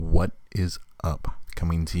What is up?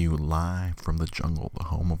 Coming to you live from the jungle, the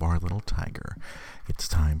home of our little tiger. It's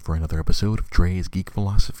time for another episode of Dre's Geek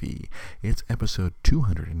Philosophy. It's episode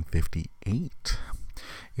 258.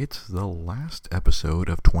 It's the last episode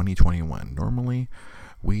of 2021. Normally,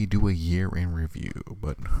 we do a year in review,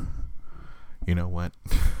 but you know what?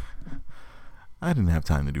 I didn't have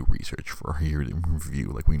time to do research for a year in review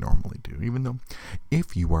like we normally do, even though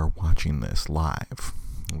if you are watching this live,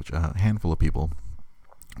 which a handful of people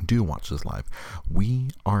do watch this live, we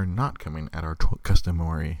are not coming at our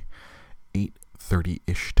customary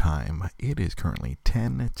 8:30-ish time. It is currently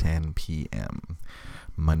 10:10 p.m.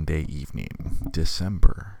 Monday evening,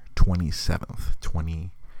 December 27th,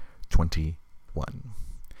 2021.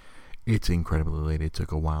 It's incredibly late. It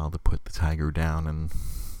took a while to put the tiger down, and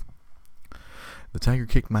the tiger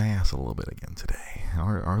kicked my ass a little bit again today.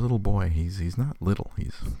 Our little boy, he's not little.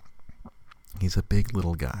 He's a big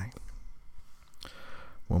little guy.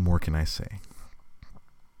 What more can I say?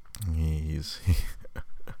 He's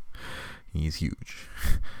huge.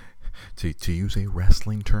 To use a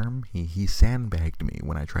wrestling term, he sandbagged me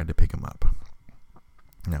when I tried to pick him up.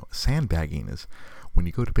 Now, sandbagging is when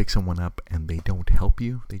you go to pick someone up and they don't help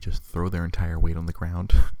you, they just throw their entire weight on the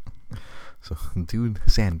ground. So, dude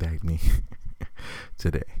sandbagged me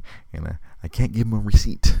today, and I can't give him a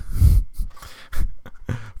receipt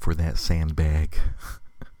for that sandbag.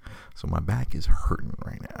 So my back is hurting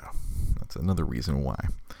right now. That's another reason why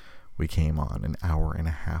we came on an hour and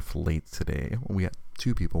a half late today. We got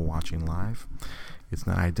two people watching live. It's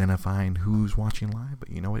not identifying who's watching live, but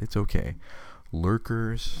you know what? It's okay.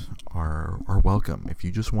 Lurkers are welcome. If you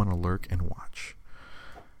just want to lurk and watch,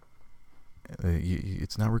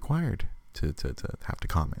 it's not required to have to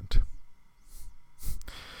comment.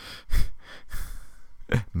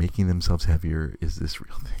 Making themselves heavier, is this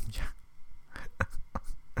real thing? Yeah.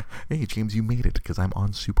 Hey, James, you made it, because I'm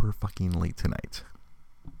on super fucking late tonight.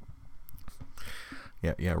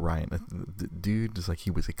 Yeah, Ryan. The dude is like,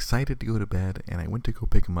 he was excited to go to bed, and I went to go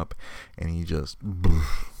pick him up, and he just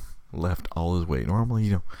left all his weight.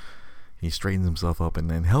 Normally, he straightens himself up and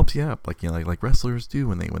then helps you up, like wrestlers do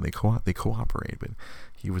when they cooperate. But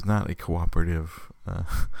he was not a cooperative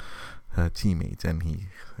teammate, and he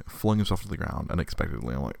flung himself to the ground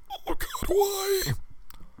unexpectedly. I'm like, oh God, why?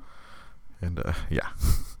 And yeah.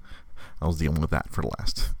 I was dealing with that for the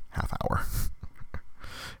last half hour.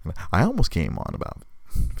 And I almost came on about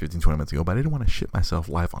 15-20 minutes ago, but I didn't want to shit myself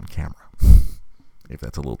live on camera. If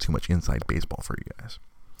that's a little too much inside baseball for you guys.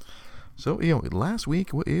 So, last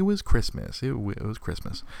week it was Christmas. It was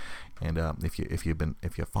Christmas, and if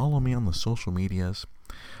you follow me on the social medias,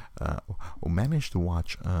 we managed to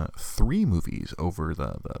watch 3 movies over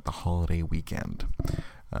the holiday weekend.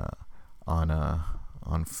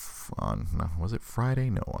 Was it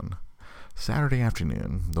Friday? No, on Saturday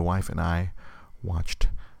afternoon, the wife and I watched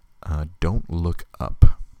Don't Look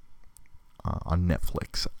Up on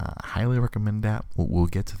Netflix. Highly recommend that. We'll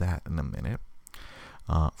get to that in a minute.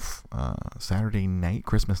 Saturday night,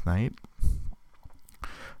 Christmas night,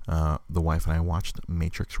 the wife and I watched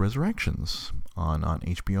Matrix Resurrections on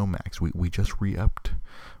HBO Max. We just re-upped.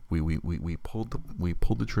 We pulled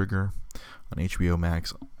the trigger on HBO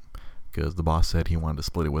Max, because the boss said he wanted to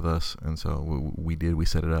split it with us, and so we did. We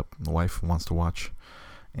set it up. The wife wants to watch,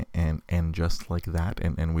 and Just Like That,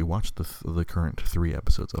 and we watched the current 3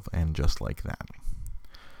 episodes of And Just Like That.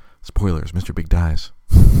 Spoilers: Mr. Big dies.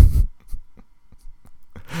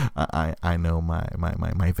 I know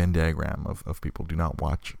my Venn diagram of people do not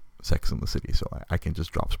watch Sex and the City, so I can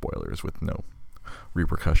just drop spoilers with no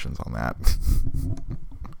repercussions on that.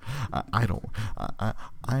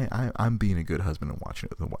 I'm being a good husband and watching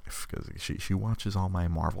it with the wife, because she watches all my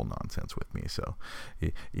Marvel nonsense with me, so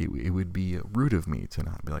it would be rude of me to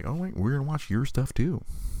not be like, oh wait, we're gonna watch your stuff too.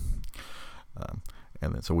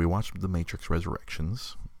 And then so we watched The Matrix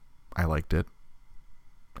Resurrections. I liked it.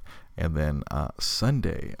 And then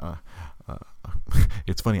Sunday,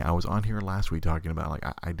 it's funny, I was on here last week talking about, like,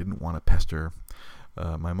 I didn't want to pester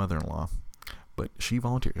my mother-in-law, but she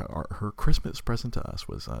volunteered. Her Christmas present to us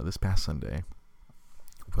was this past Sunday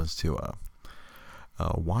was to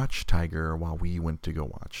watch Tiger while we went to go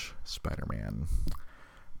watch Spider-Man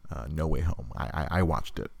No Way Home. I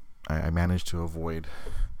watched it. I managed to avoid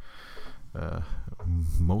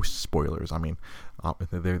most spoilers. I mean,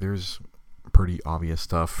 there's pretty obvious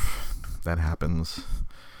stuff that happens,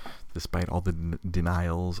 despite all the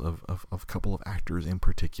denials of a couple of actors in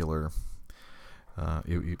particular.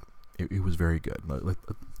 It was very good.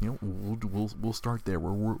 We'll start there.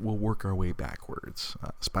 We'll work our way backwards.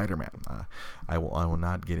 Spider-Man. I will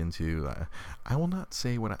not get into. I will not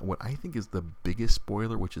say what I think is the biggest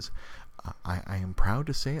spoiler, which is I am proud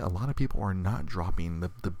to say a lot of people are not dropping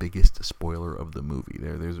the biggest spoiler of the movie.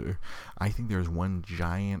 I think there's one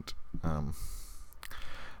giant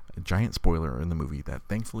spoiler in the movie that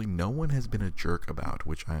thankfully no one has been a jerk about,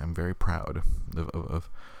 which I am very proud of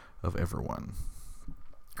everyone.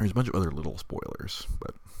 There's a bunch of other little spoilers,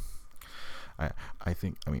 but I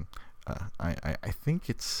think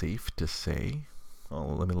it's safe to say. Oh,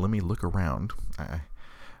 let me look around.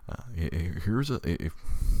 Here's a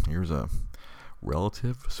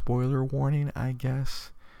relative spoiler warning, I guess.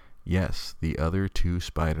 Yes, the other two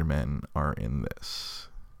Spider-Men are in this.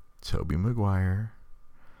 Tobey Maguire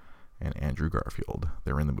and Andrew Garfield.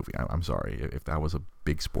 They're in the movie. I'm sorry if that was a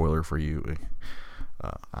big spoiler for you.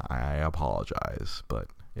 I apologize, but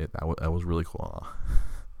that was really cool.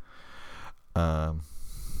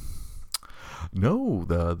 No,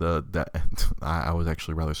 I was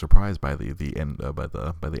actually rather surprised by the end by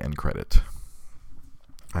the end credit.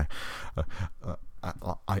 I'd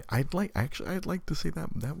like to say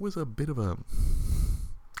that was a bit of a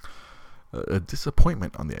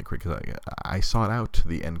disappointment on the end credit, because I sought out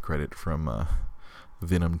the end credit from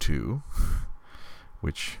Venom 2,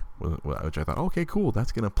 which I thought, okay, cool,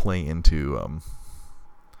 that's gonna play into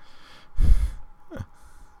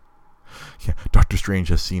yeah, Doctor Strange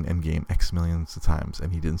has seen Endgame X millions of times,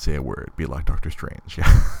 and he didn't say a word. Be like Doctor Strange.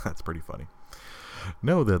 Yeah, that's pretty funny.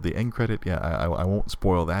 No, the end credit. Yeah, I won't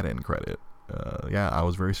spoil that end credit. Yeah, I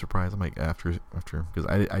was very surprised. I'm like after because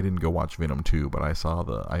I didn't go watch Venom 2, but I saw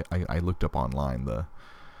I looked up online the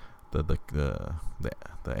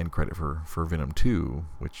end credit for Venom 2,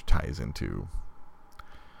 which ties into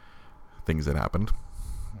things that happened.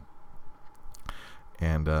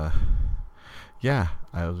 And yeah,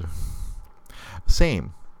 I was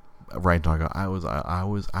same. Right, Doggo. I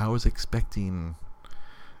was expecting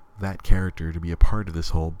that character to be a part of this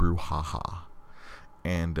whole brouhaha,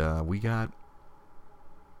 and we got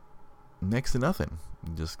next to nothing.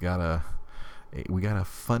 We got a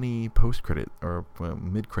funny post credit or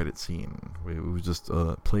mid credit scene. It was just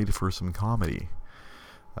played for some comedy.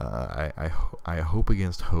 I hope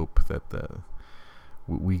against hope that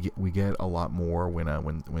we get a lot more when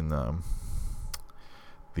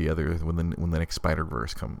the next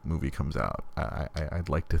Spider-Verse movie comes out. I'd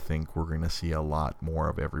like to think we're going to see a lot more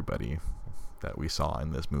of everybody that we saw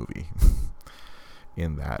in this movie.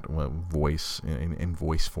 In that voice, in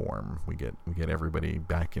voice form, we get everybody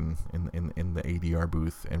back in the ADR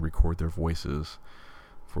booth and record their voices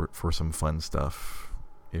for some fun stuff.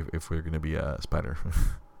 If we're going to be a Spider.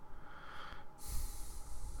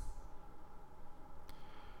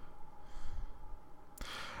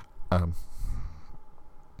 I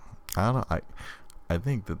don't know. I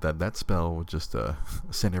think that spell would just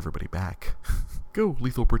send everybody back. Go,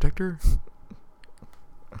 Lethal Protector.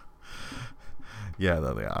 Yeah,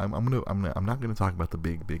 I'm not gonna talk about the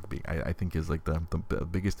big. I think is like the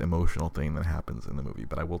biggest emotional thing that happens in the movie.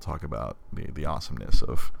 But I will talk about the awesomeness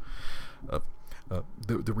of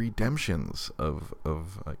the redemptions of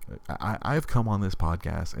I've come on this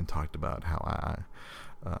podcast and talked about how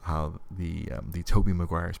the Tobey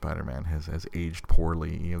Maguire Spider-Man has aged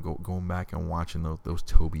poorly. Going back and watching those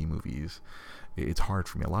Tobey movies, it's hard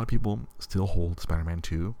for me. A lot of people still hold Spider-Man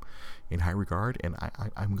 2 in high regard, and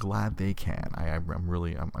I'm glad they can.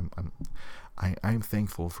 I'm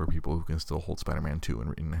thankful for people who can still hold Spider-Man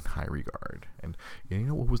 2 in high regard. And you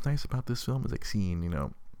know what was nice about this film is like seeing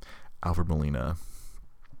Alfred Molina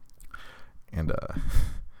and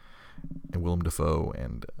Willem Dafoe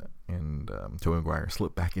and Tobey Maguire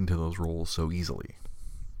slip back into those roles so easily.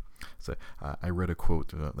 So I read a quote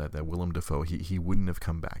that Willem Dafoe he wouldn't have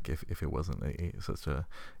come back if it wasn't such a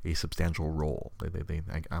substantial role. I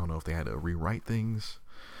don't know if they had to rewrite things,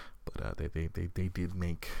 but they did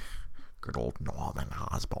make good old Norman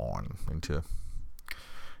Osborn into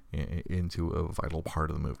a vital part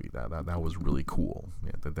of the movie. That was really cool.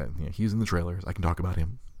 Yeah, he's in the trailers. I can talk about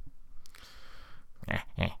him.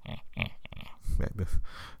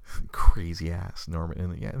 Crazy ass Norman,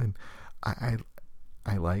 and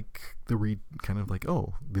I like the kind of like,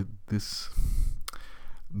 this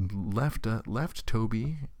left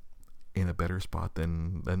Toby in a better spot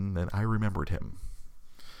than I remembered him.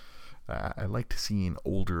 I liked seeing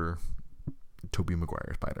older Tobey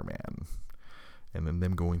Maguire Spider-Man, and then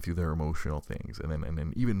them going through their emotional things, and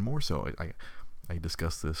then even more so, I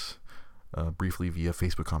discussed this briefly via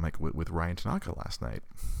Facebook comment with Ryan Tanaka last night,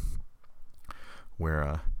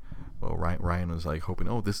 where Ryan was like hoping,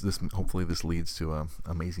 this hopefully this leads to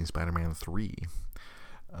Amazing Spider-Man 3,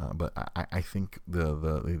 but I think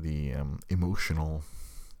the emotional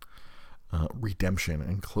redemption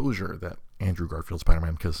and closure that Andrew Garfield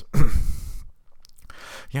Spider-Man, because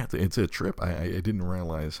Yeah, it's a trip. I didn't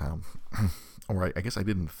realize how, or I guess I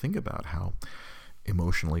didn't think about how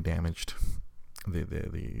emotionally damaged the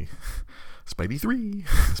Spidey 3,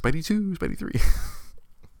 Spidey 2, Spidey 3,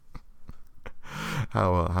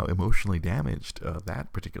 how emotionally damaged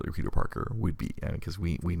that particular Peter Parker would be, because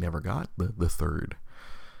we never got the third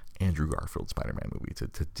Andrew Garfield Spider-Man movie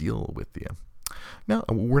to deal with the. No,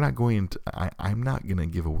 we're not going to. I'm not gonna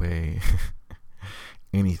give away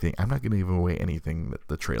anything. I'm not gonna give away anything that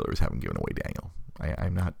the trailers haven't given away, Daniel.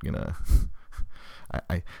 I'm not gonna.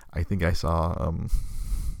 I think I saw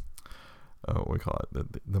what we call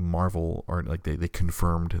it, the Marvel, or like they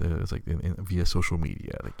confirmed it was like via social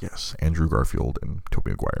media, like, yes, Andrew Garfield and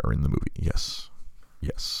Tobey Maguire are in the movie. Yes.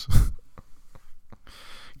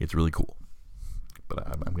 It's really cool, but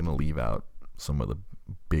I'm gonna leave out some of the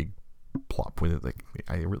big plot point. Like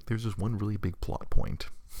there's just one really big plot point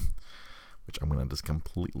which I'm gonna just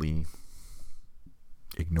completely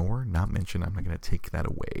ignore, not mention. I'm not gonna take that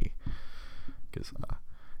away because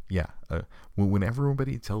when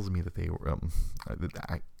everybody tells me that they were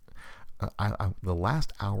the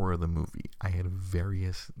last hour of the movie, I had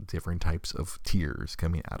various different types of tears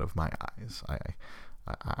coming out of my eyes.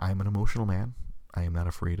 I'm an emotional man. I am not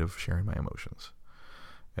afraid of sharing my emotions.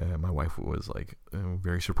 My wife was like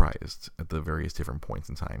very surprised at the various different points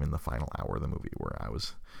in time in the final hour of the movie where I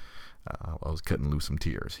was cutting loose some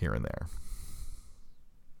tears here and there.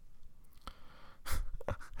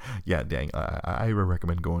 Yeah, dang. I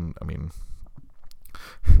recommend going. I mean,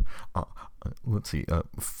 let's see.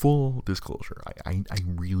 Full disclosure. I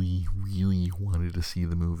really, really wanted to see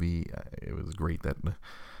the movie. It was great that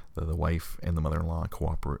the wife and the mother-in-law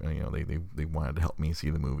cooperate. You know, they wanted to help me see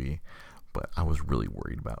the movie, but I was really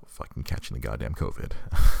worried about fucking catching the goddamn COVID.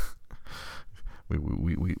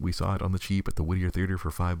 we saw it on the cheap at the Whittier Theater for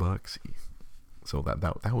 $5. So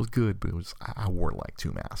that was good, but it was, I wore like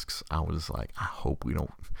 2 masks. I was like, I hope we don't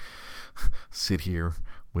sit here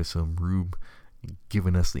with some rube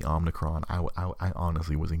giving us the Omicron. I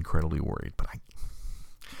honestly was incredibly worried, but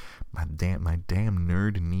my damn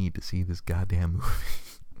nerd need to see this goddamn movie.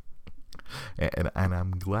 and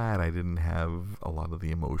I'm glad I didn't have a lot of the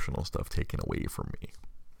emotional stuff taken away from me.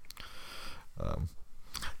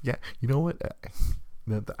 Yeah, you know what?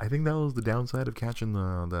 I think that was the downside of catching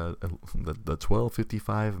the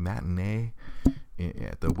 12:55 matinee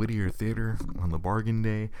at the Whittier Theater on the bargain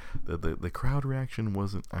day. The crowd reaction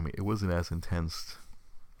wasn't. I mean, it wasn't as intense.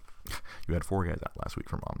 You had 4 guys out last week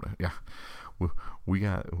from Omni. Yeah, we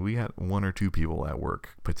got 1 or 2 people at work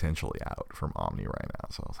potentially out from Omni right now.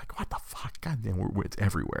 So I was like, what the fuck? God damn, it's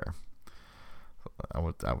everywhere. I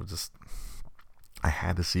would just. I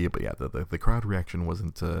had to see it, but yeah, the crowd reaction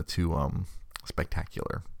wasn't too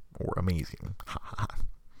spectacular or amazing.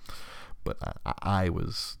 But I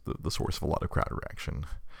was the source of a lot of crowd reaction.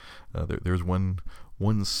 There's one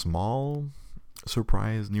small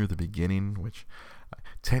surprise near the beginning, which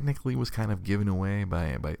technically was kind of given away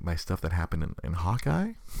by stuff that happened in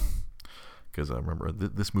Hawkeye. Because I remember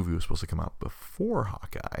this movie was supposed to come out before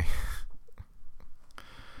Hawkeye.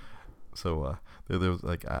 So there was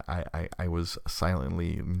like I was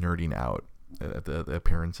silently nerding out at the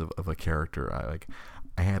appearance of a character.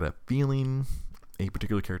 I had a feeling a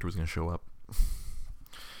particular character was going to show up,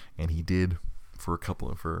 and he did for a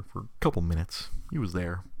couple minutes. He was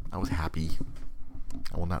there. I was happy.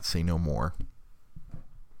 I will not say no more.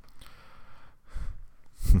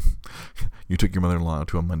 You took your mother-in-law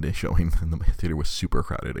to a Monday showing, and the theater was super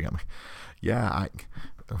crowded. I got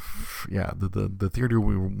the theater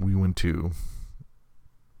we went to.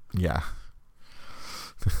 Yeah.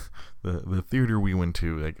 The theater we went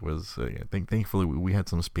to, like, was thankfully we had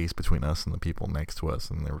some space between us and the people next to us,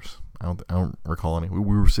 and there was I don't recall any. We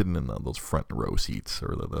were sitting in those front row seats,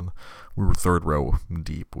 or we were 3rd row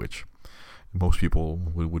deep, which most people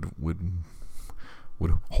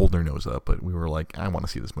would hold their nose up, but we were like, I want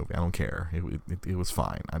to see this movie. I don't care. It was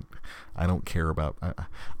fine. I don't care about.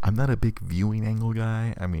 I'm not a big viewing angle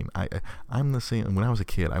guy. I mean, I'm the same. When I was a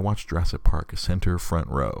kid, I watched Jurassic Park center front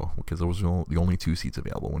row because those were the only 2 seats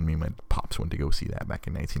available when me and my pops went to go see that back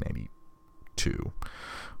in 1992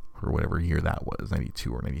 or whatever year that was,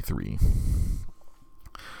 92 or 93.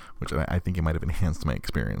 Which I think it might have enhanced my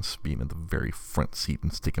experience being at the very front seat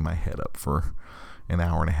and sticking my head up for an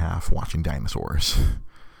hour and a half watching dinosaurs.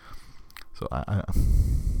 So I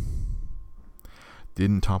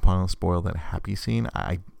didn't Tom Holland spoil that happy scene?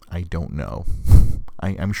 I don't know.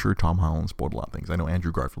 I'm sure Tom Holland spoiled a lot of things. I know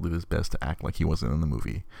Andrew Garfield did his best to act like he wasn't in the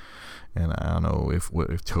movie, and I don't know if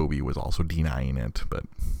Toby was also denying it, but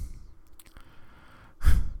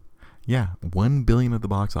yeah, $1 billion at the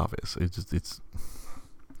box office. It's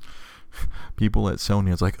people at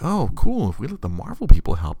Sony, it's like, oh, cool, if we let the Marvel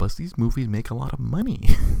people help us, these movies make a lot of money.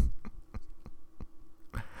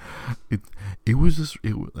 it was just,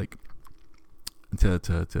 it was like,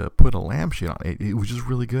 to put a lampshade on it, it was just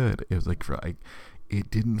really good. It was like, it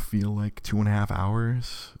didn't feel like 2.5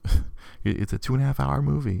 hours. It's a 2.5 hour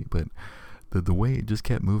movie, but the way it just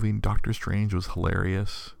kept moving, Doctor Strange was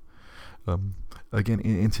hilarious. Again,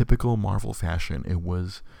 in typical Marvel fashion, it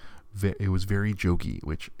was very jokey,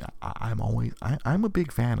 which I'm a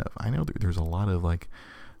big fan of. I know there's a lot of like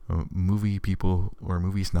movie people or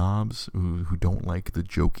movie snobs who don't like the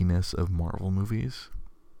jokiness of Marvel movies.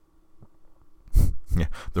 Yeah,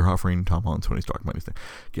 they're offering Tom Holland, Tony Stark money.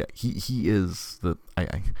 Yeah, he is the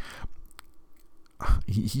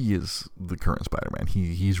he is the current Spider-Man.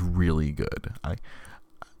 He's really good.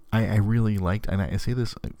 I really liked, and I say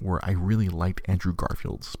this where I really liked Andrew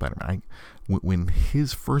Garfield's Spider-Man. When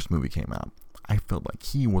his first movie came out, I felt like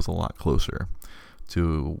he was a lot closer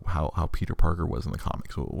to how Peter Parker was in the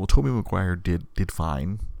comics. Well, Tobey Maguire did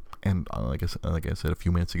fine, and like I said a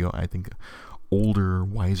few minutes ago, I think older,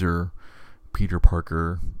 wiser Peter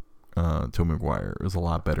Parker, Tobey Maguire is a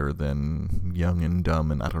lot better than young and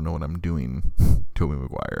dumb and I don't know what I'm doing Tobey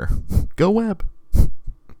Maguire. Go Webb!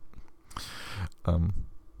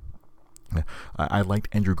 I liked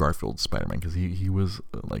Andrew Garfield's Spider-Man because he was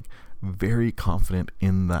like very confident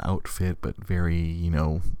in the outfit, but very,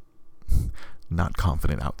 not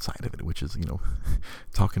confident outside of it, which is,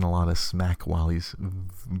 talking a lot of smack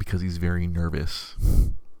because he's very nervous.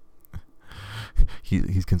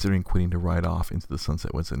 He's considering quitting to ride off into the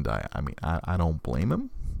sunset with Zendaya. I mean, I don't blame him.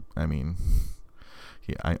 I mean,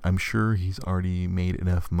 I'm sure he's already made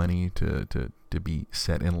enough money to be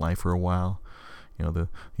set in life for a while.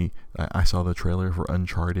 I saw the trailer for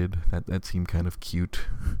Uncharted. That seemed kind of cute.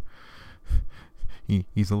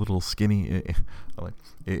 He's a little skinny.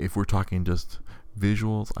 If we're talking just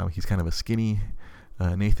visuals, he's kind of a skinny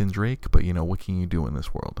Nathan Drake, but what can you do in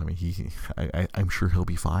this world? I mean, I'm sure he'll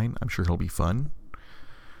be fine. I'm sure he'll be fun.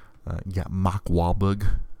 You got Mark Wahlberg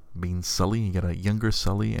being Sully. You got a younger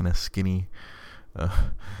Sully and a skinny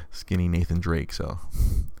Nathan Drake. So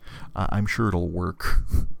I'm sure it'll work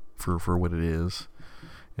for what it is.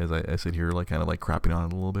 As I sit here, kind of crapping on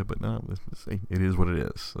it a little bit, but no, it is what it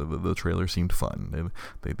is. The trailer seemed fun.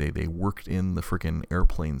 They worked in the freaking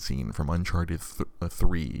airplane scene from Uncharted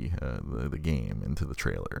 3, the game, into the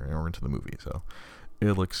trailer or into the movie. So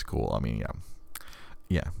it looks cool. I mean,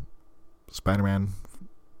 yeah. Spider-Man,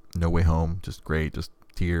 No Way Home, just great, just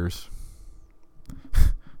tears.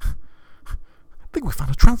 I think we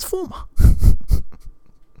found a Transformer.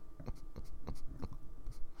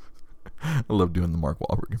 I love doing the Mark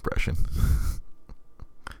Wahlberg impression.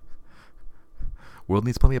 World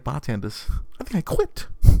needs plenty of bartenders. I think I quit.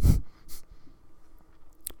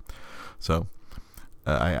 So,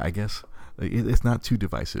 I guess it's not too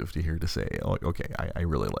divisive to say, okay, I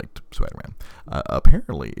really liked Spider-Man.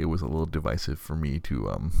 Apparently, it was a little divisive for me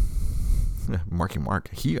to, Marky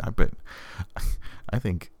Mark. I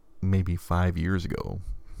think maybe 5 years ago,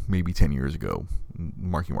 maybe 10 years ago,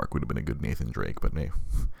 Marky Mark would have been a good Nathan Drake, but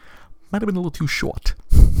might have been a little too short.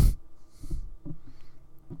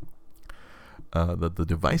 The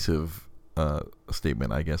divisive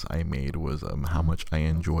statement I guess I made was how much I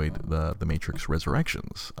enjoyed the Matrix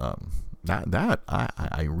Resurrections. That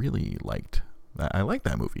I really liked. I liked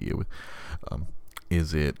that movie. It was,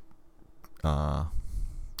 is it well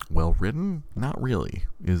written? Not really.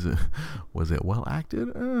 Was it well acted?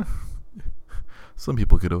 Some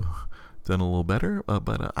people could have done a little better.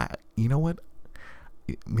 But you know what?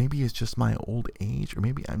 Maybe it's just my old age, or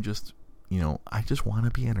maybe I'm just, I just want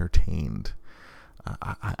to be entertained.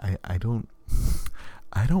 I don't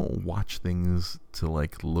watch things to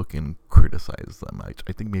look and criticize them. I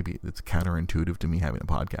think maybe it's counterintuitive to me having a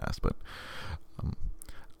podcast, but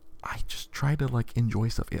I just try to enjoy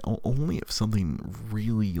stuff. Only if something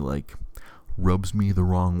really rubs me the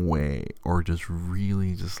wrong way, or just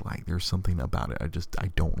really there's something about it I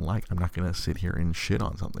don't like. I'm not gonna sit here and shit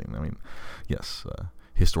on something. I mean, yes,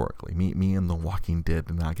 historically, me and The Walking Dead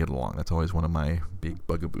did not get along. That's always one of my big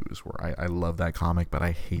bugaboos, where I love that comic, but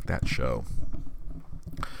I hate that show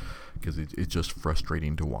because it's just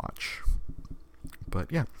frustrating to watch.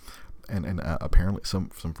 But yeah, and apparently some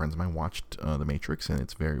friends of mine watched The Matrix, and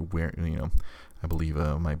it's very weird. I believe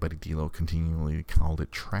my buddy D'Lo continually called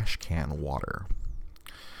it trash can water,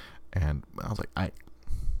 and I was like,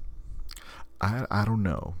 I don't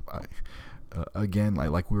know. Again,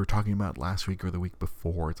 like we were talking about last week or the week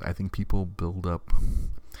before, I think people build up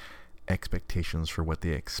expectations for what they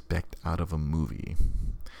expect out of a movie,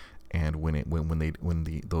 and when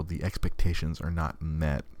the expectations are not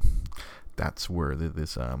met, that's where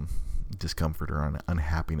this discomfort or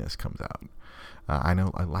unhappiness comes out. I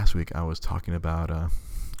know last week I was talking about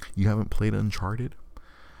you haven't played Uncharted.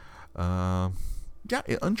 Yeah,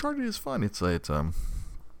 Uncharted is fun. It's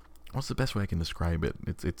what's the best way I can describe it?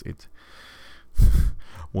 It's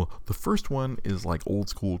well, the first one is like old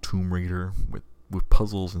school Tomb Raider with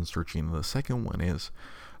puzzles and searching. The second one is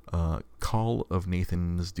Call of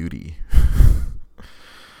Nathan's Duty.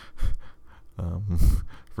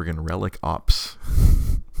 Friggin' Relic Ops.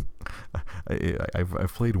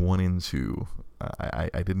 I've played 1 and 2.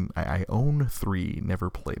 I own 3, never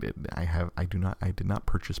played it. I did not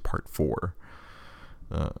purchase part 4.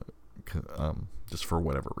 Just for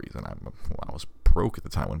whatever reason. I was broke at the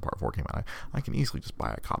time when part 4 came out. I can easily just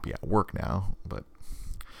buy a copy at work now, but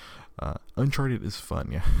Uncharted is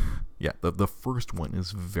fun. Yeah. The first one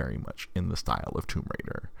is very much in the style of Tomb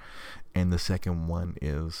Raider, and the second one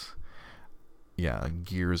is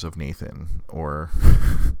Gears of Nathan, or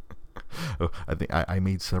I think I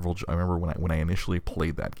made several. I remember when I initially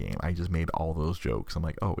played that game, I just made all those jokes. I'm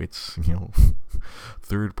like, oh, it's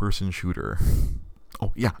third person shooter.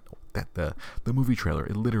 Oh yeah, that the movie trailer,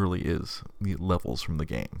 it literally is the levels from the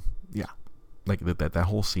game. Yeah, like that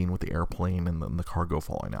whole scene with the airplane and the cargo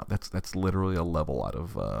falling out. That's literally a level out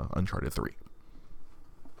of Uncharted 3.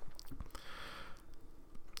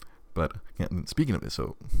 But speaking of this,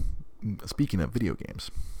 speaking of video games,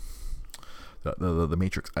 the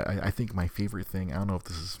Matrix. I think my favorite thing. I don't know if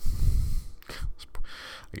this is.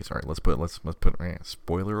 I guess, all right. Let's put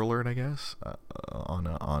spoiler alert. I guess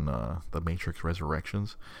on the Matrix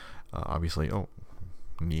Resurrections. Obviously,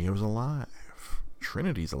 Neo's alive.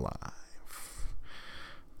 Trinity's alive.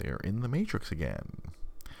 They're in the Matrix again.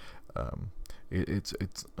 It's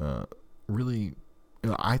really.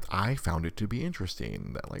 I found it to be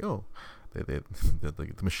interesting that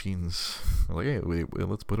the machines are like, hey,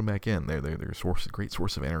 let's put them back in. They're great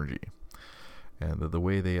source of energy, and the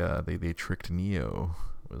way they tricked Neo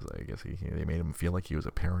was, I guess they made him feel like he was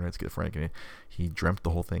a paranoid schizophrenic, and he dreamt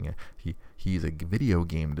the whole thing. He's a video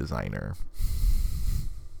game designer.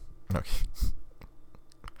 Okay.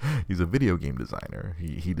 He's a video game designer.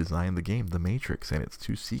 He designed the game The Matrix and its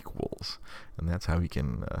 2 sequels, and that's how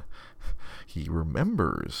he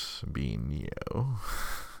remembers being Neo.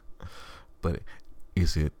 But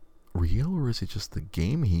is it real, or is it just the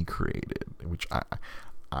game he created? Which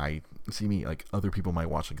I see, me like other people might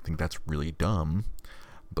watch and think that's really dumb,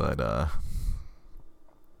 but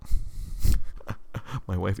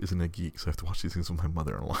my wife isn't a geek, so I have to watch these things with my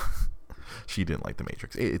mother-in-law. She didn't like The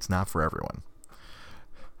Matrix. It's not for everyone.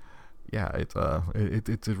 Yeah,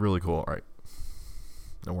 it's really cool. All right,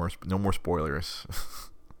 no more spoilers.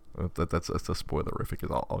 that's as spoilerific as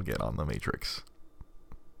I'll get on The Matrix.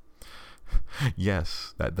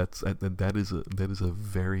 Yes, that is a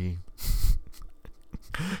very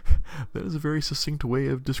that is a very succinct way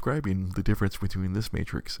of describing the difference between this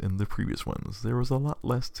Matrix and the previous ones. There was a lot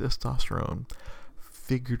less testosterone,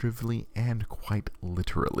 figuratively and quite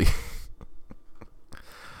literally.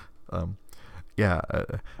 I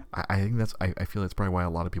think I feel that's probably why a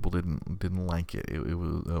lot of people didn't like it. It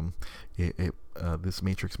was this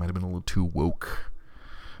Matrix might have been a little too woke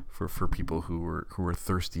for people who were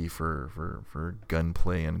thirsty for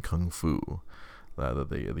gunplay and kung fu. I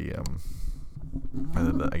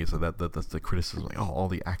guess that's the criticism. Like, all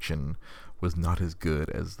the action was not as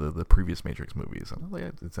good as the previous Matrix movies. And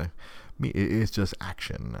like, it's just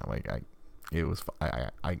action.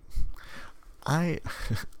 I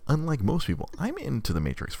unlike most people, I'm into the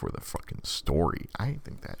Matrix for the fucking story. I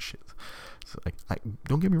think that shit. So,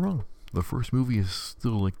 don't get me wrong. The first movie is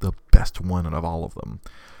still like the best one out of all of them,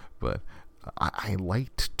 but I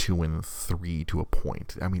liked 2 and 3 to a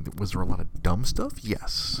point. I mean, was there a lot of dumb stuff?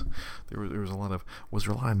 Yes. There was a lot of. Was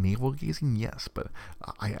there a lot of navel gazing? Yes. But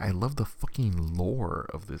I love the fucking lore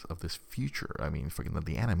of this future. I mean, fucking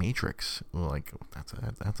the Animatrix. Like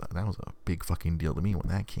that was a big fucking deal to me when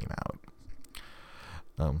that came out.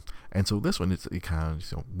 And so this one, it kind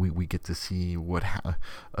of, we get to see what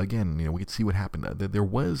again, we get to see what happened. There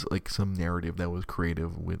was like some narrative that was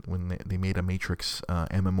creative when they made a Matrix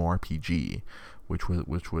MMORPG, which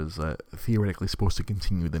was theoretically supposed to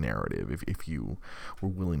continue the narrative if you were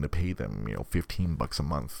willing to pay them $15 a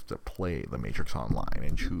month to play the Matrix Online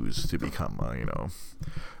and choose to become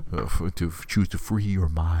to choose to free your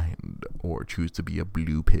mind, or choose to be a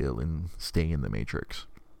blue pill and stay in the Matrix.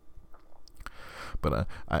 But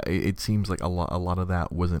it seems like a lot of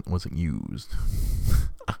that wasn't used.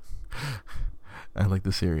 I like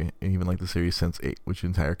the series, and even like the series Sense8, which the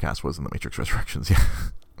entire cast was in the Matrix Resurrections. Yeah,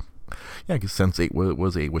 yeah, because Sense8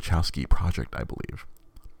 was a Wachowski project, I believe.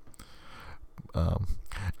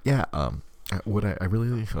 Yeah. What I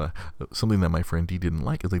really something that my friend D didn't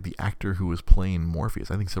like is like the actor who was playing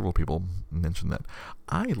Morpheus. I think several people mentioned that.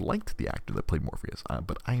 I liked the actor that played Morpheus,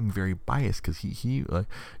 but I am very biased because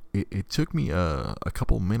it took me a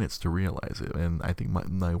couple minutes to realize it, and I think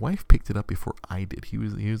my wife picked it up before I did. He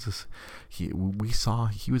was an actor. He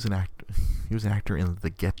was an actor in The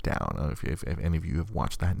Get Down. If any of you have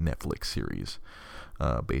watched that Netflix series,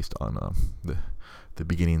 based on the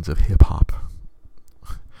beginnings of hip hop.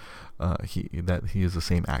 He is the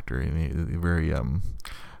same actor, and a very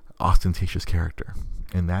ostentatious character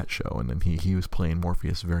in that show, and then he was playing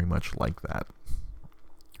Morpheus very much like that.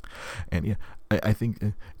 And yeah, I think,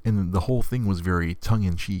 and the whole thing was very tongue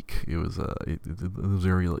in cheek. It was was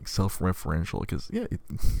very like self-referential because yeah.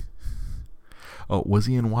 Oh, was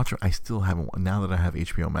he in Watchmen? I still haven't. Now that I have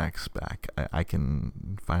HBO Max back, I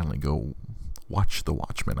can finally go watch The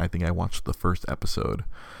Watchmen. I think I watched the first episode,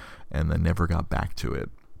 and then never got back to it.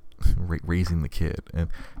 Raising the kid, and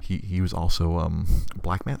he was also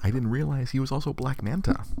Black Manta. I didn't realize he was also Black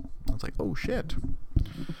Manta. I was like, oh shit.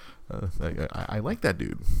 I like that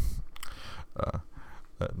dude.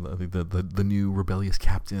 The new rebellious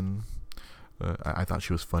captain. I thought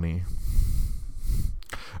she was funny.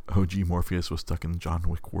 OG Morpheus was stuck in John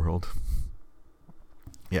Wick world.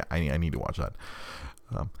 Yeah, I need to watch that.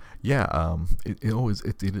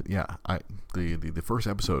 The first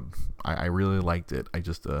episode, I really liked it. I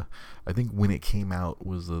think when it came out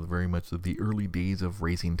was very much the early days of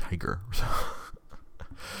Raising Tiger.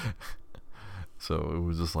 So it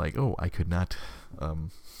was just like, oh, I could not,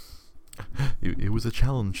 it was a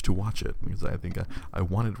challenge to watch it, because I think I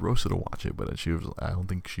wanted Rosa to watch it, but I don't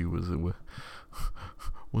think she was in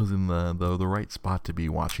the right spot to be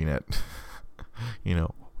watching it,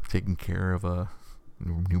 taking care of a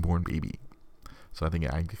newborn baby. So I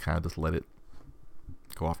think I kind of just let it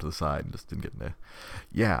go off to the side and just didn't get into.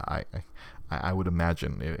 Yeah, I would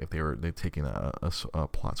imagine if they're taking a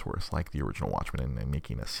plot source like the original Watchmen and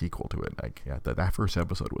making a sequel to it, like that first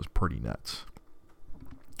episode was pretty nuts.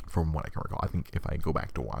 From what I can recall, I think if I go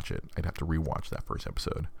back to watch it, I'd have to rewatch that first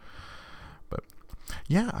episode. But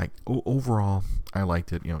yeah, overall I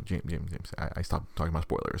liked it. James, I stopped talking about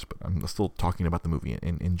spoilers, but I'm still talking about the movie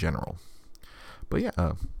in general. But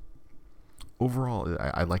yeah, overall,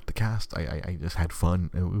 I liked the cast. I just had fun.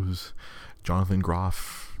 It was Jonathan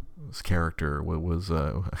Groff's character was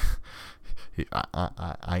I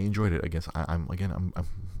enjoyed it. I guess I'm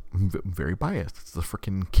very biased. It's the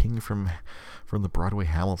freaking king from the Broadway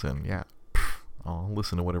Hamilton. Yeah, I'll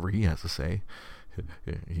listen to whatever he has to say.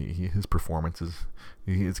 His performance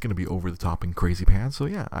it's going to be over the top and crazy pants. So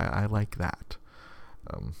yeah, I like that.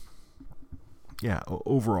 Yeah,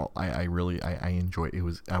 overall, I really enjoyed it.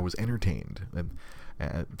 I was entertained, and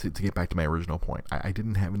to get back to my original point, I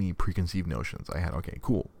didn't have any preconceived notions. I had, okay,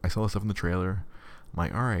 cool, I saw the stuff in the trailer, I'm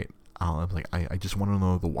like, all right, I just want to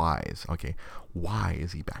know the whys. Okay, why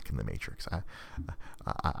is he back in the Matrix?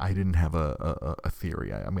 I didn't have a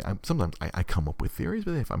theory. I mean, sometimes I come up with theories,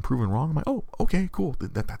 but if I'm proven wrong, I'm like, oh, okay, cool,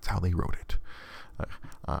 that's how they wrote it.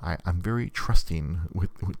 I'm very trusting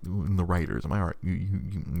with the writers. I'm like, all right,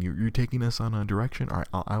 you're taking us on a direction. All right,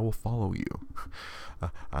 I will follow you.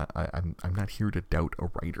 I'm not here to doubt a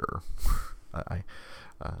writer.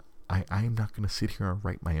 I'm not going to sit here and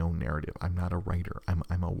write my own narrative. I'm not a writer.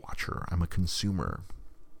 I'm a watcher. I'm a consumer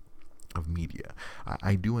of media.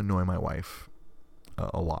 I do annoy my wife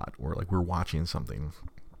a lot, or like we're watching something,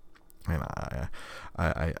 and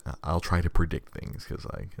I'll try to predict things because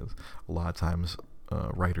a lot of times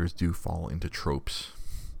writers do fall into tropes.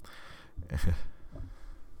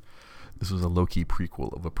 This was a low-key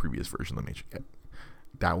prequel of a previous version of the Matrix.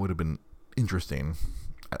 That would have been interesting.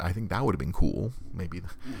 I think that would have been cool. Maybe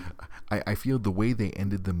I feel the way they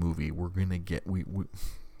ended the movie, we're gonna get we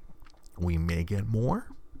may get more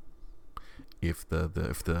if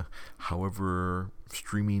the however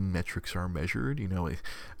streaming metrics are measured.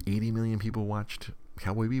 80 million people watched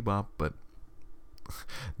Cowboy Bebop, but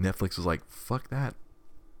Netflix was like, fuck that,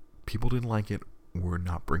 people didn't like it, we're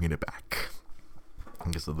not bringing it back.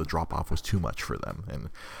 I guess the drop off was too much for them, and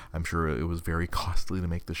I'm sure it was very costly to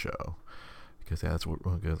make the show, because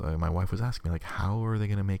my wife was asking me, like, how are they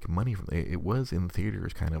going to make money from it? It was in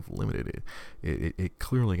theaters kind of limited. It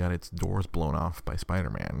clearly got its doors blown off by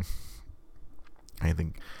Spider-Man. I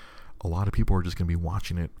think a lot of people are just going to be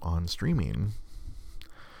watching it on streaming.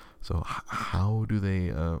 So how do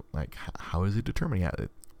they how is it determined? Yeah,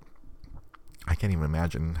 I can't even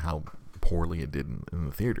imagine how poorly it did in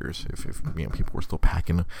the theaters. If people were still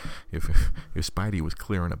packing, if Spidey was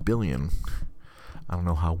clearing $1 billion, I don't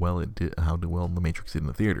know how well it did, how well The Matrix did in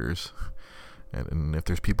the theaters. And if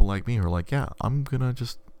there's people like me who are like, yeah, I'm gonna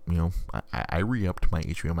just, I re-upped my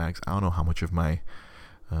HBO Max. I don't know how much of my,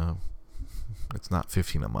 it's not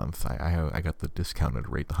 $15 a month. I got the discounted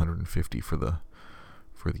rate, the $150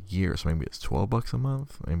 for the year. So maybe it's $12 a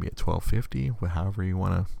month. Maybe it's $12.50. However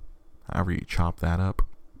you chop that up.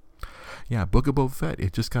 Yeah, Book of Boba Fett.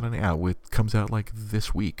 It just got an ad. It comes out like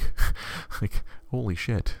this week. Like, holy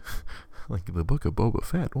shit. Like, the Book of Boba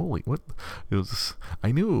Fett. Holy, what? It was.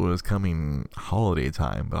 I knew it was coming holiday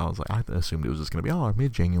time, but I was like, I assumed it was just gonna be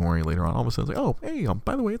mid-January later on. All of a sudden, it's like, oh, hey,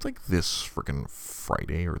 by the way, it's like this freaking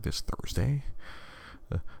Friday or this Thursday.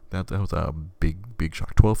 That was a big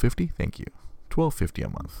shock. $12.50. Thank you. $12.50 a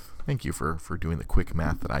month. Thank you for doing the quick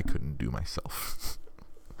math that I couldn't do myself.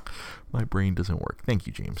 My brain doesn't work. Thank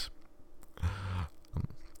you, James.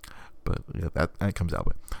 But yeah, that comes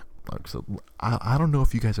out. But so I don't know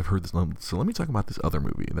if you guys have heard this. So let me talk about this other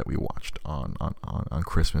movie that we watched on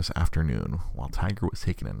Christmas afternoon while Tiger was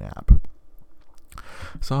taking a nap.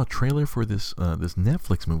 I saw a trailer for this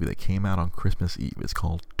Netflix movie that came out on Christmas Eve. It's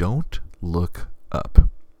called Don't Look Up.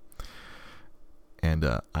 And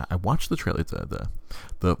I watched the trailer. It's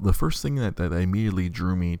the first thing that immediately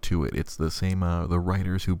drew me to it. It's the same the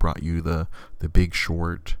writers who brought you the Big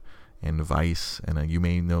Short and Vice, and you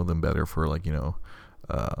may know them better for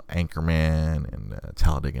Anchorman and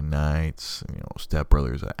Talladega Nights, Step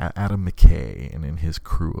Brothers, Adam McKay, and his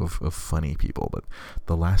crew of funny people. But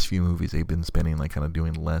the last few movies they've been spending kind of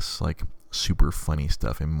doing less super funny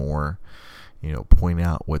stuff and more, point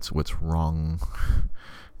out what's wrong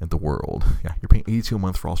in the world. Yeah, you're paying $82 a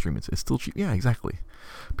month for all streaming. It's still cheap. Yeah, exactly.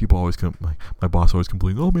 People always my boss always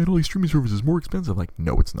complains, oh man, all these streaming services are more expensive. Like,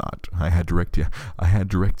 no, it's not. I had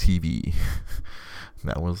DirecTV.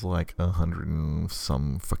 That was like $100 and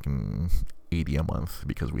some fucking $80 a month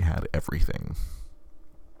because we had everything.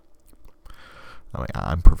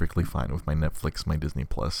 I'm perfectly fine with my Netflix, my Disney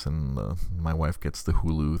Plus, and my wife gets the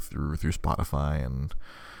Hulu through Spotify, and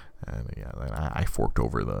yeah, I forked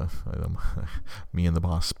over me and the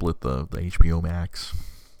boss split the HBO Max.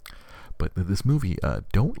 But this movie,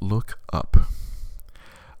 Don't Look Up.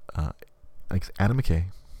 Adam McKay,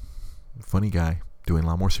 funny guy, doing a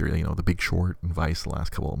lot more serious. The Big Short and Vice, the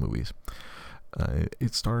last couple of movies.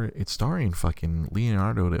 It's starring fucking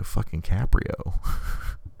Leonardo DiCaprio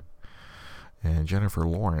and Jennifer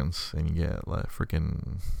Lawrence, and you get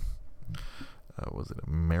freaking. Was it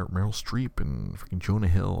Meryl Streep and freaking Jonah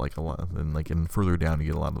Hill, a lot, and further down you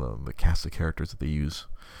get a lot of the cast of characters that they use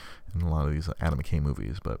in a lot of these Adam McKay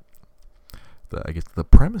movies. But I guess the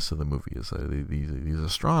premise of the movie is these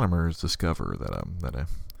astronomers discover that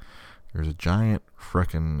there's a giant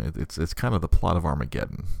freaking it's kind of the plot of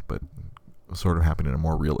Armageddon, but sort of happening in a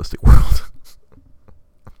more realistic world.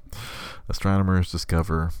 Astronomers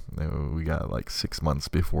discover we got 6 months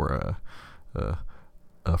before a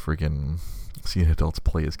freaking seeing adults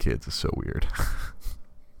play as kids is so weird.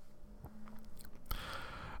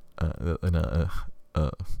 And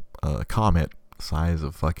a comet size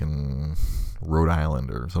of fucking Rhode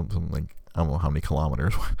Island or something, I don't know how many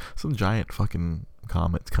kilometers, some giant fucking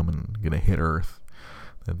comet's gonna hit Earth.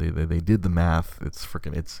 They did the math. It's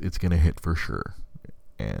gonna hit for sure.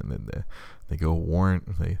 And then they go warn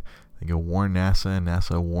NASA, and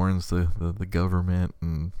NASA warns the government,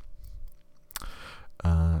 and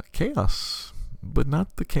chaos, but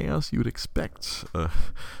not the chaos you would expect.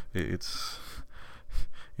 It's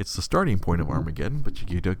the starting point of Armageddon, but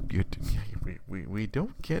we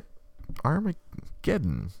don't get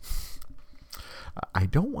Armageddon. I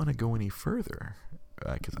don't want to go any further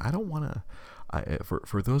because I don't want to.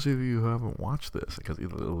 For those of you who haven't watched this, because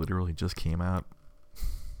it literally just came out.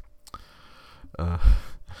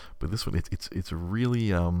 But this one, it's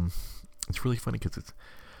really funny because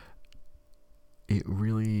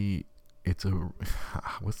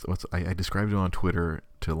I described it on Twitter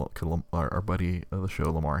to our buddy of the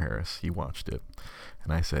show, Lamar Harris. He watched it,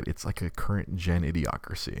 and I said it's like a current gen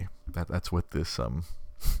Idiocracy. That's what this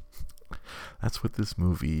that's what this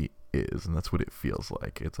movie is, and that's what it feels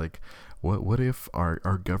like. It's like, what if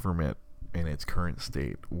our government in its current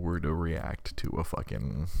state were to react to a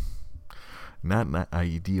fucking not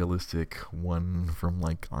idealistic one from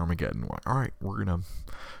Armageddon. We're all right, we're gonna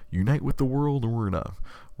unite with the world, and we're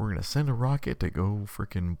gonna send a rocket to go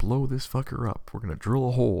freaking blow this fucker up. We're gonna drill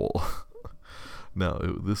a hole.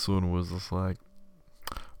 No, this one was just like,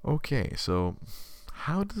 okay, so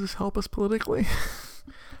how does this help us politically?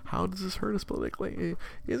 How does this hurt us politically?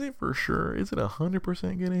 Is it for sure? Is it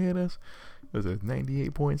 100% gonna hit us? Is it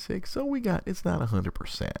 98.6? So it's not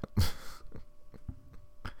 100%.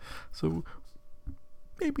 So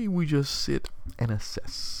maybe we just sit and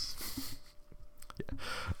assess.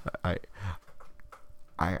 Yeah,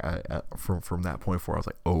 from that point forward, I was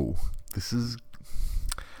like, oh, this is.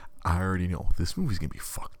 I already know this movie's gonna be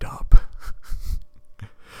fucked up.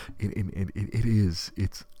 It is.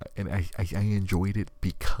 It's, and I enjoyed it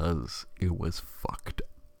because it was fucked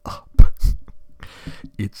up.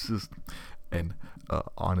 It's just, and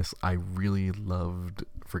honest, I really loved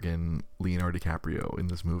friggin' Leonardo DiCaprio in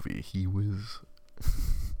this movie. He was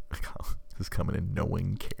just coming in, no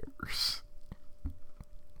one cares.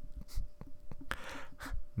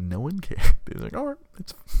 No one cares. They're like, alright,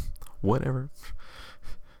 it's whatever.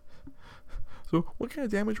 So, what kind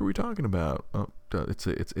of damage were we talking about? Oh, it's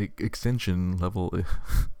extension level.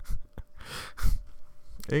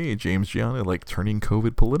 Hey, James Gianna, like turning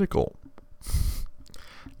COVID political.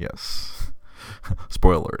 Yes.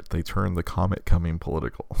 Spoiler alert, they turned the comet coming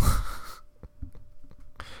political.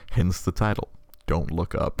 Hence the title, Don't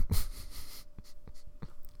Look Up.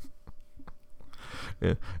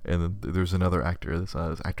 And then there's another actor, this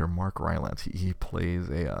actor Mark Rylance. He plays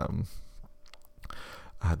a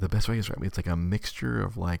the best way to describe it, it's like a mixture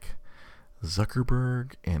of like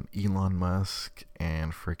Zuckerberg and Elon Musk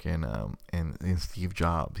and freaking and Steve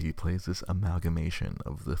Jobs. He plays this amalgamation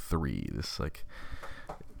of the three. This like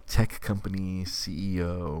tech company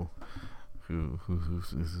CEO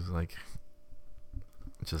who's like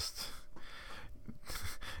just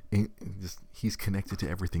he's connected to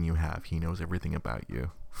everything you have. He knows everything about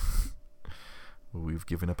you. We've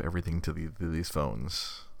given up everything to these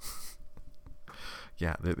phones.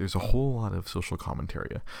 Yeah, there's a whole lot of social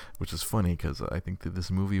commentary, which is funny because I think that this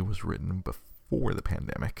movie was written before the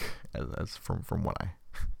pandemic, as from what I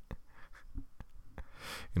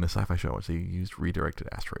in a sci-fi show, which they used redirected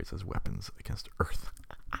asteroids as weapons against Earth.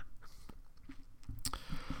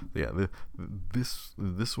 Yeah,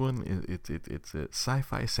 this one it's a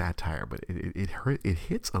sci-fi satire, but it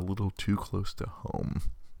hits a little too close to home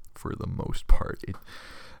for the most part.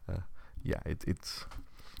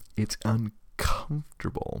 It's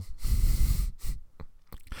uncomfortable.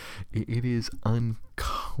 It is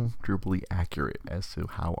uncomfortably accurate as to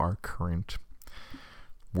how our current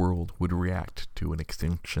world would react to an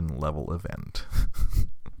extinction level event.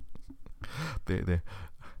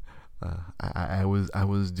 I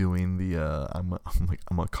was doing the I'm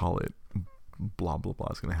gonna call it blah blah blah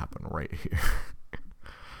is gonna happen right here.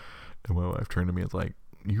 And my wife turned to me and was like,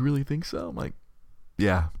 "You really think so?" I'm like,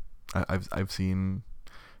 "Yeah, I've seen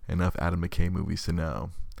enough Adam McKay movies to know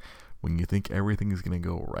when you think everything is gonna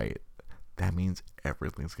go right, that means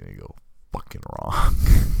everything's gonna go fucking wrong."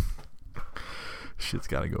 Shit's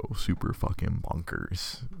gotta go super fucking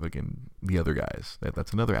bonkers. Like in The Other Guys,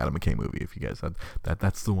 that's another Adam McKay movie. If you guys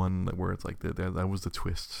that's the one where it's like that was the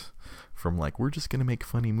twist from like we're just gonna make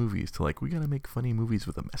funny movies to like we gotta make funny movies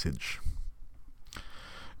with a message.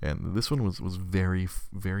 And this one was very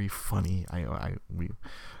very funny. We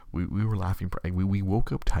were laughing. We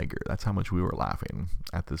woke up Tiger. That's how much we were laughing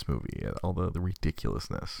at this movie. At all the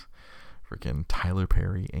ridiculousness. Freaking Tyler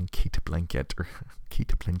Perry and Kate Blanchett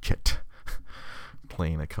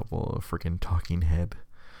playing a couple of freaking talking head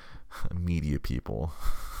media people.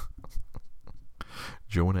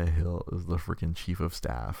 Jonah Hill is the freaking chief of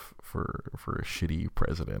staff for a shitty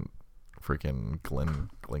president. Freaking Glenn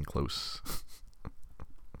Close.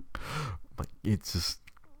 Like it's just,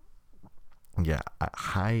 yeah,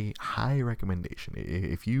 high recommendation.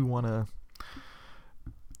 If you want to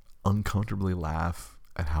uncomfortably laugh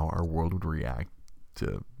at how our world would react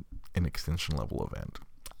to an extinction level event,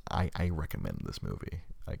 I recommend this movie.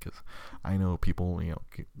 Because I know people,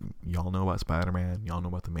 y'all know about Spider-Man, y'all know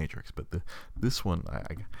about The Matrix, but this one,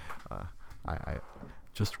 I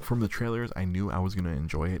just from the trailers, I knew I was gonna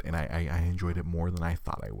enjoy it, and I enjoyed it more than I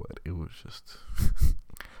thought I would. It was just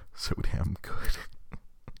so damn good.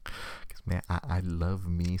 Because man, I love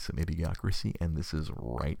me some Idiocracy, and this is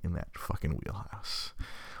right in that fucking wheelhouse.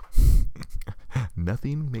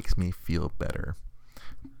 Nothing makes me feel better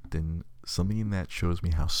than something that shows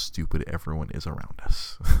me how stupid everyone is around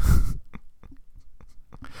us.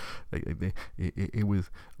 It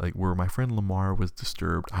was like where my friend Lamar was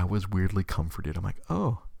disturbed, I was weirdly comforted. I'm like,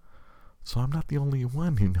 oh, so I'm not the only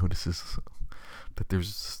one who notices that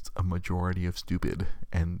there's a majority of stupid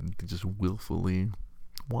and they just willfully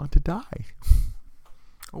want to die.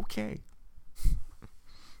 Okay.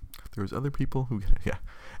 There's other people who,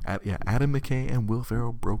 Adam McKay and Will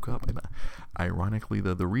Ferrell broke up, and ironically,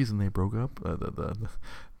 the reason they broke up,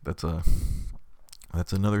 that's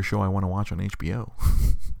another show I want to watch on HBO.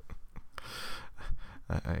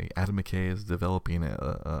 Adam McKay is developing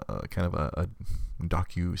a kind of a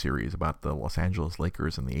docu-series about the Los Angeles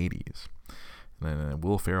Lakers in the 80s. And then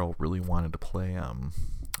Will Ferrell really wanted to play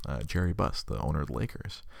Jerry Buss, the owner of the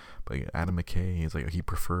Lakers. But Adam McKay, he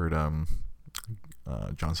preferred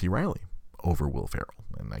John C. Reilly over Will Ferrell,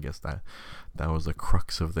 and I guess that was the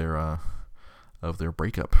crux of their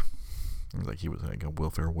breakup. He was like, Will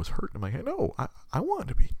Ferrell was hurt. I'm like, hey, no, I wanted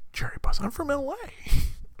to be Jerry Buss. I'm from LA.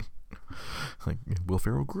 Like, Will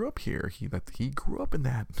Ferrell grew up here. He grew up in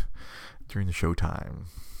that during the Showtime.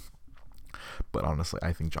 But honestly,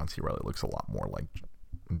 I think John C. Reilly looks a lot more like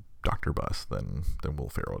Dr. Buss than Will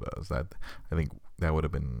Ferrell does. I think that would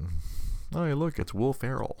have been, oh, hey, look, it's Will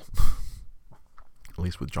Ferrell. At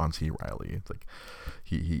least with John C. Reilly, it's like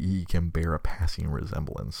he can bear a passing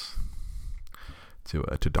resemblance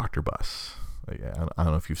to Dr. Buss. Like, I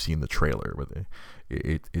don't know if you've seen the trailer, but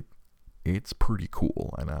it's pretty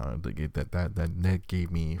cool, and that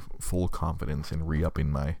gave me full confidence in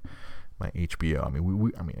re-upping my HBO. I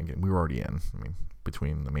mean, again, we were already in. I mean,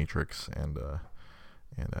 between The Matrix and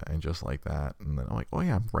Just Like That, and then I'm like, oh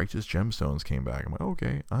yeah, Righteous Gemstones came back. I'm like,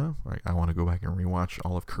 okay, right, I want to go back and rewatch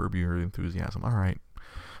all of Curb Your Enthusiasm. All right,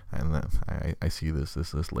 and then I see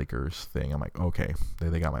this Lakers thing. I'm like, okay,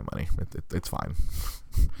 they got my money. It's fine.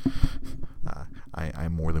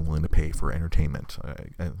 I'm more than willing to pay for entertainment.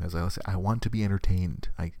 As I say, I want to be entertained.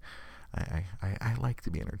 I like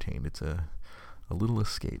to be entertained. It's a little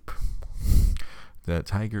escape. When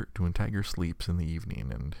Tiger sleeps in the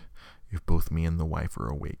evening, and if both me and the wife are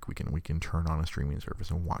awake, we can turn on a streaming service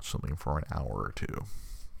and watch something for an hour or two.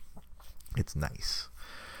 It's nice.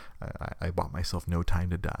 I bought myself No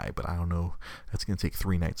Time to Die, but I don't know. That's going to take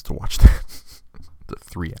 3 nights to watch that. The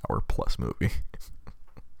 3-hour plus movie.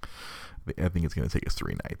 I think it's going to take us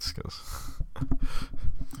 3 nights, because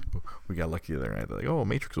we got lucky the other night. They're like, oh,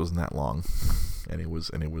 Matrix wasn't that long, and it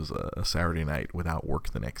was a Saturday night without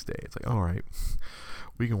work the next day. It's like, all right,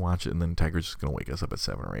 we can watch it, and then Tiger's just going to wake us up at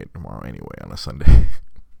 7 or 8 tomorrow anyway on a Sunday.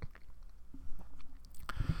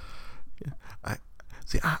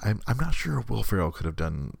 Yeah, I'm not sure if Will Ferrell could have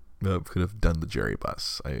done the Jerry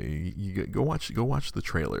Buss. You go watch the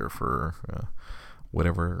trailer for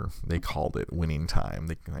whatever they called it, Winning Time.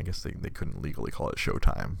 I guess they couldn't legally call it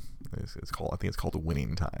Showtime. I think it's called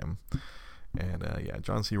Winning Time. And yeah,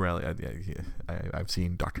 John C. Reilly. I've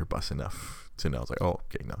seen Dr. Buss enough to know. It's like, oh,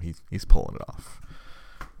 okay, no, he's pulling it off.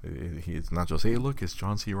 He's not just, hey, look, it's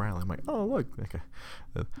John C. Reilly. I'm like, oh, look, okay.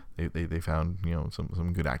 They found,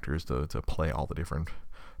 some good actors to play all the different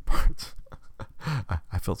parts.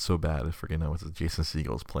 I felt so bad. What's it? Jason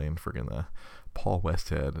Segel's playing Paul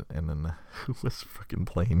Westhead, and then who was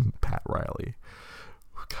playing Pat Riley?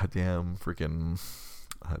 Goddamn,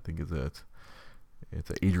 I think it's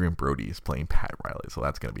Adrian Brody is playing Pat Riley, so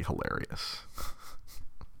that's gonna be hilarious.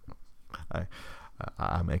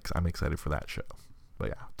 I'm excited for that show. But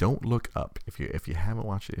yeah, Don't Look Up. If you haven't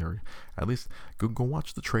watched it, or at least go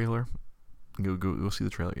watch the trailer. Go see the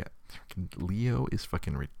trailer. Yeah, Leo is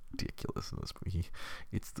fucking ridiculous in this movie.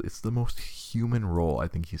 It's the most human role I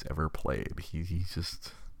think he's ever played. He's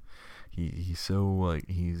so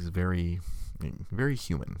he's very, very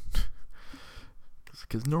human.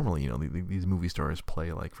 Because normally, these movie stars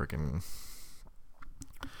play like freaking.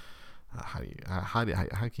 How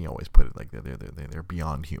can you always put it? Like they're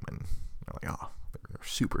beyond human. They're like, oh, they're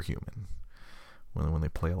superhuman when they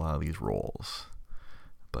play a lot of these roles.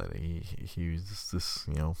 But he's this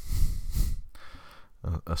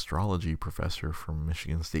astrology professor from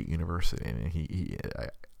Michigan State University, and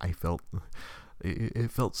I felt it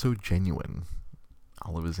felt so genuine.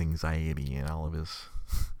 All of his anxiety and all of his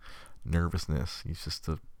nervousness. He's just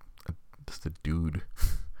a dude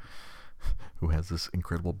who has this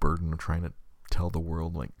incredible burden of trying to tell the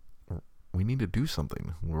world, like, we need to do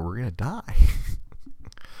something, or we're gonna die.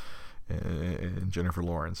 And Jennifer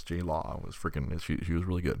Lawrence, J. Law, was she was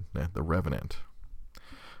really good. The Revenant.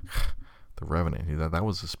 The Revenant. That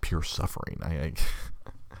was just pure suffering. I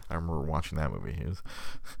remember watching that movie.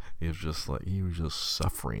 He was just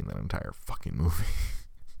suffering that entire fucking movie.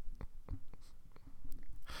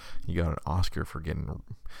 He got an Oscar for getting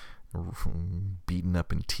beaten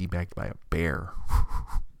up and teabagged by a bear.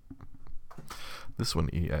 This one,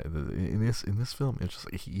 in this film, it's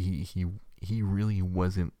just like he really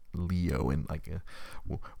wasn't Leo. And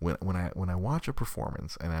when I watch a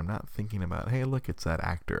performance and I'm not thinking about, hey, look, it's that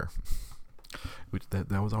actor, which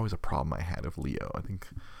that was always a problem I had of Leo. I think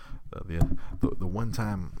the one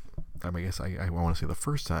time, I guess I want to say the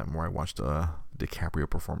first time where I watched a DiCaprio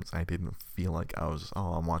performance, I didn't feel like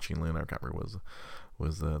I'm watching Leonardo DiCaprio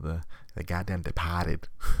was the goddamn Departed.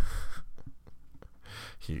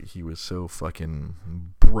 He was so fucking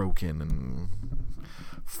broken and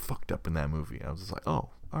fucked up in that movie. I was just like, oh,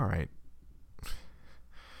 all right,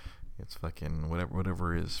 it's fucking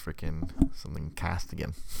whatever is freaking something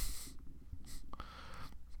Castigan.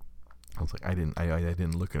 I was like, I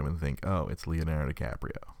didn't look at him and think, oh, it's Leonardo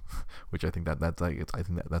DiCaprio, which I think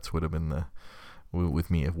that's would have been the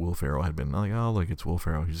with me if Will Ferrell had been like, oh look, it's Will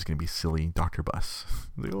Ferrell, he's just gonna be silly Dr. Bus.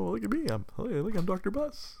 Like, oh look at me, I'm Dr.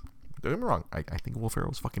 Bus. Don't get me wrong, I think Will Ferrell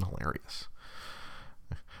was fucking hilarious.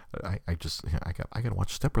 I gotta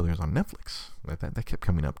watch Step Brothers on Netflix. That kept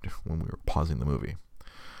coming up when we were pausing the movie.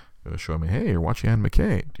 It was showing me, hey, you're watching Adam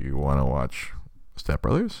McKay. Do you want to watch Step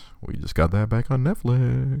Brothers? We just got that back on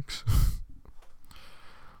Netflix.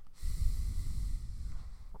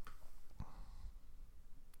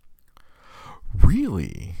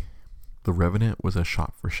 Really? The Revenant was a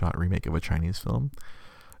shot-for-shot remake of a Chinese film?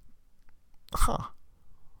 Huh.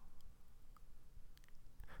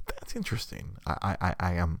 That's interesting. I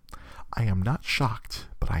am not shocked,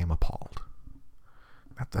 but I am appalled.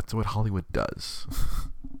 That's what Hollywood does.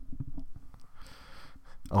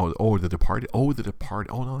 Oh, The Departed. Oh, The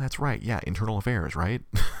Departed. Oh no, that's right. Yeah, Internal Affairs, right?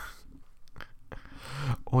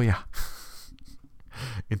 Oh yeah.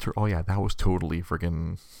 Oh yeah, that was totally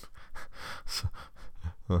friggin'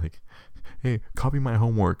 like, hey, copy my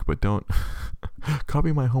homework, but don't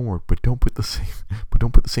put the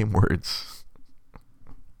same words.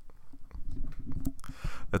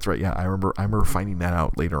 That's right. Yeah, I remember finding that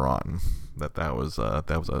out later on that was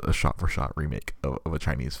a shot-for-shot remake of a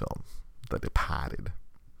Chinese film, The Departed.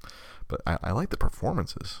 But I like the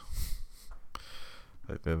performances.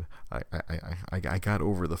 I got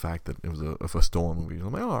over the fact that it was a stolen movie.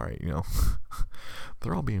 I'm like, all right,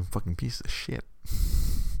 they're all being fucking pieces of shit.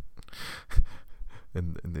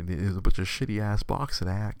 and there's a bunch of shitty ass boxing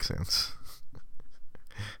accents.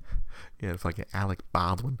 Yeah, fucking Alec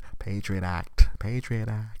Baldwin, Patriot Act.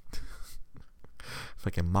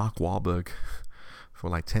 Fucking Mark Wahlberg, for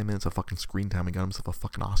like 10 minutes of fucking screen time, and got himself a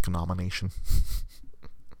fucking Oscar nomination.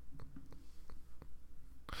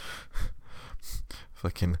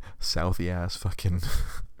 Fucking Southie ass fucking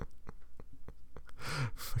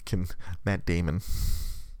Matt Damon.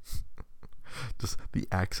 Just the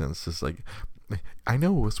accents, just like, I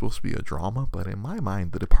know it was supposed to be a drama, but in my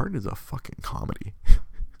mind, The Departed is a fucking comedy.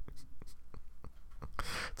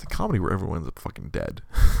 It's a comedy where everyone's fucking dead.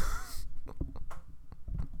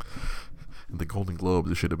 And the Golden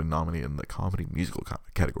Globes should have been nominated in the comedy musical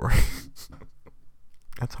category.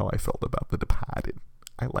 That's how I felt about The Departed.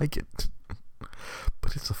 I like it,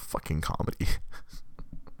 but it's a fucking comedy.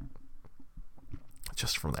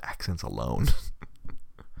 Just from the accents alone.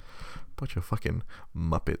 Bunch of fucking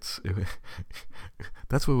Muppets.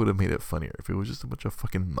 That's what would have made it funnier, if it was just a bunch of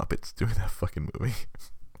fucking Muppets doing that fucking movie.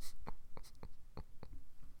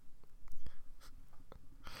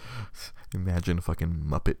 Imagine fucking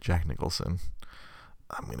Muppet Jack Nicholson.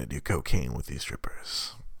 I'm gonna do cocaine with these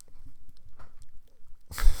strippers.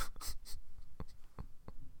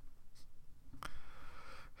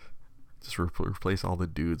 Just replace all the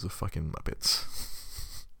dudes with fucking Muppets.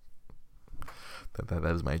 That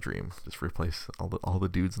is my dream. Just replace all the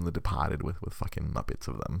dudes in The Departed with fucking Muppets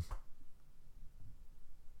of them.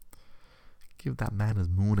 Give that man his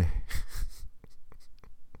money.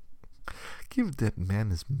 Give that man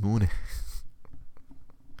his money.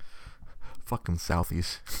 Fucking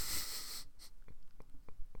Southies.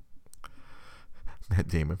 Matt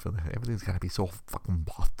Damon, everything's gotta be so fucking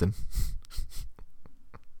Boston.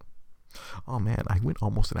 Oh man, I went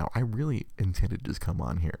almost an hour. I really intended to just come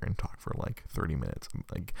on here and talk for like 30 minutes.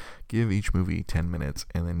 Like, give each movie 10 minutes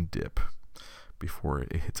and then dip before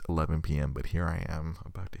it hits 11 p.m. But here I am,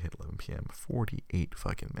 about to hit 11 p.m. 48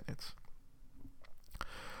 fucking minutes.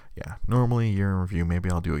 Yeah, normally year in review. Maybe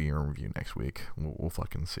I'll do a year in review next week. We'll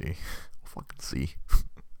fucking see. We'll fucking see.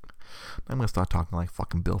 I'm gonna start talking like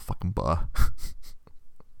fucking Bill fucking Burr.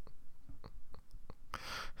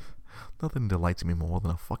 Nothing delights me more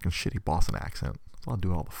than a fucking shitty Boston accent. That's all I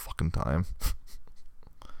do all the fucking time.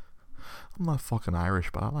 I'm not fucking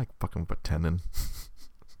Irish, but I like fucking pretending.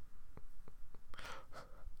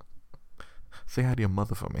 Say hi to your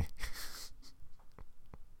mother for me.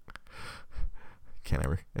 Can't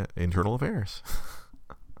ever. Internal Affairs.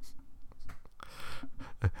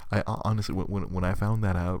 I honestly, when I found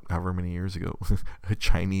that out however many years ago, a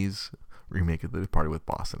Chinese remake of The Departed with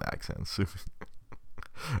Boston accents.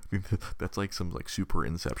 I think that's like some like super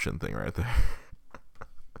Inception thing right there.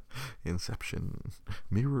 Inception,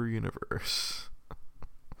 mirror universe.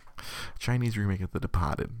 Chinese remake of The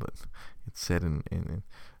Departed, but it's set in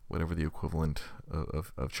whatever the equivalent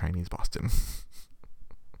of Chinese Boston.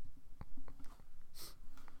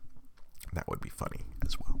 That would be funny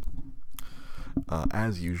as well.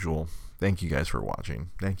 As usual, thank you guys for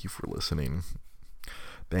watching. Thank you for listening.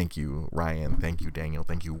 Thank you, Ryan. Thank you, Daniel.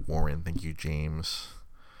 Thank you, Warren. Thank you, James.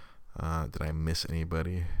 Did I miss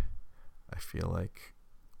anybody? I feel like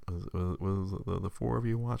was the four of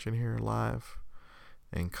you watching here live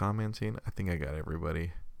and commenting? I think I got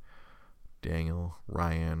everybody. Daniel,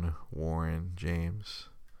 Ryan, Warren, James.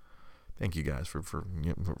 Thank you guys for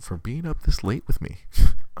being up this late with me.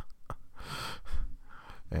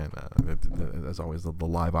 And as always, the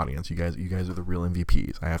live audience, you guys are the real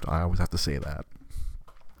MVPs. I always have to say that.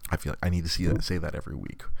 I feel like I need to say that every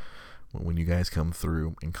week when you guys come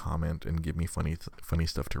through and comment and give me funny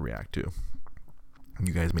stuff to react to.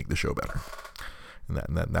 You guys make the show better, and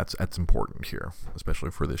that's important here,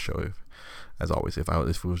 especially for this show. As always, if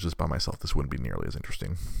it was just by myself, this wouldn't be nearly as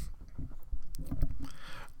interesting.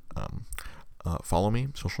 Follow me,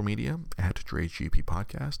 social media, at DreGP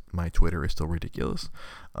Podcast. My Twitter is still ridiculous.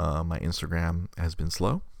 My Instagram has been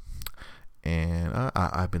slow. And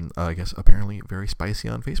I've been, I guess, apparently very spicy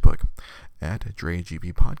on Facebook, at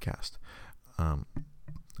DreGP Podcast.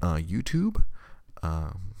 YouTube,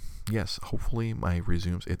 yes, hopefully my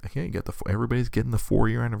resumes. Everybody's getting the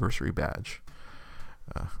 4-year anniversary badge.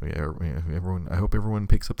 Everyone, I hope everyone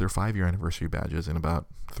picks up their 5-year anniversary badges in about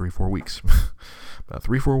 3-4 weeks. About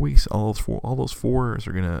 3-4 weeks, all those 4s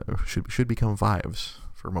are should become 5s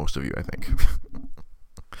for most of you, I think.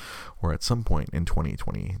 Or at some point in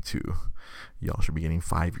 2022, y'all should be getting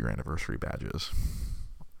 5-year anniversary badges.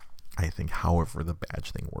 I think, however, the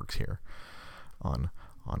badge thing works here on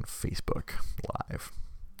Facebook Live.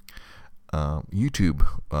 YouTube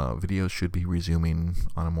videos should be resuming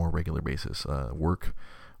on a more regular basis. Work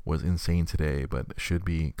was insane today, but should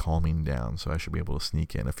be calming down, so I should be able to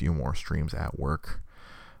sneak in a few more streams at work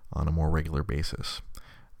on a more regular basis.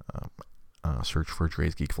 Search for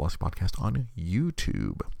Dre's Geek Philosophy Podcast on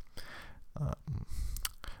YouTube.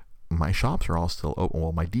 My shops are all still open.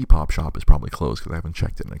 Well, my Depop shop is probably closed because I haven't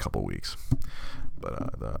checked it in a couple weeks.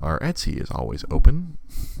 But our Etsy is always open.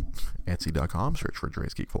 Etsy.com. Search for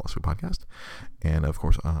Dre's Geek Philosophy Podcast. And, of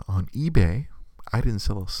course, on eBay, I didn't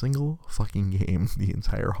sell a single fucking game the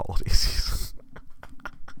entire holiday season.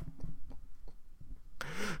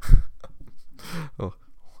 Oh,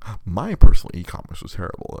 my personal e-commerce was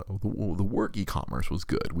terrible. The work e-commerce was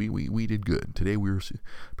good. We did good. Today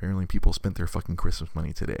apparently people spent their fucking Christmas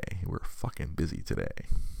money today. We're fucking busy today.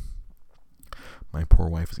 My poor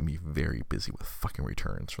wife is going to be very busy with fucking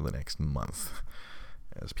returns for the next month,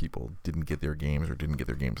 as people didn't get their games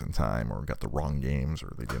in time, or got the wrong games,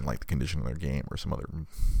 or they didn't like the condition of their game, or some other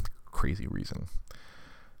crazy reason.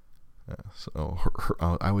 So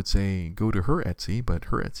I would say go to her Etsy, but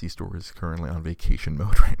her Etsy store is currently on vacation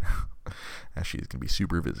mode right now, as she's going to be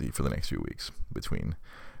super busy for the next few weeks between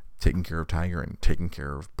taking care of Tiger and taking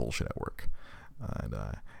care of bullshit at work.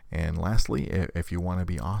 And lastly, if you want to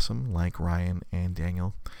be awesome like Ryan and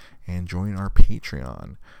Daniel and join our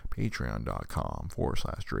Patreon,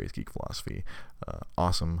 patreon.com/Dre's Geek Philosophy.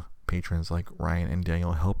 Awesome patrons like Ryan and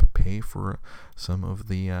Daniel help pay for some of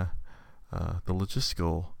the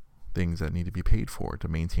logistical things that need to be paid for to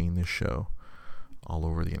maintain this show all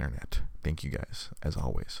over the internet. Thank you guys, as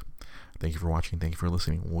always. Thank you for watching. Thank you for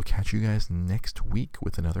listening. We'll catch you guys next week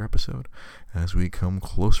with another episode as we come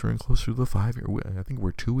closer and closer to the 5-year. I think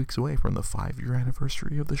we're 2 weeks away from the 5-year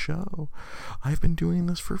anniversary of the show. I've been doing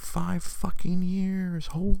this for 5 fucking years.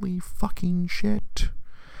 Holy fucking shit.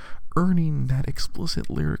 Earning that explicit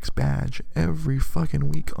lyrics badge every fucking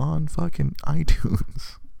week on fucking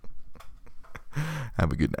iTunes.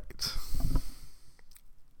 Have a good night.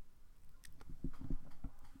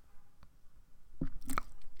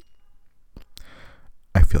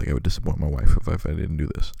 I feel like I would disappoint my wife if I didn't do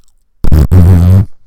this.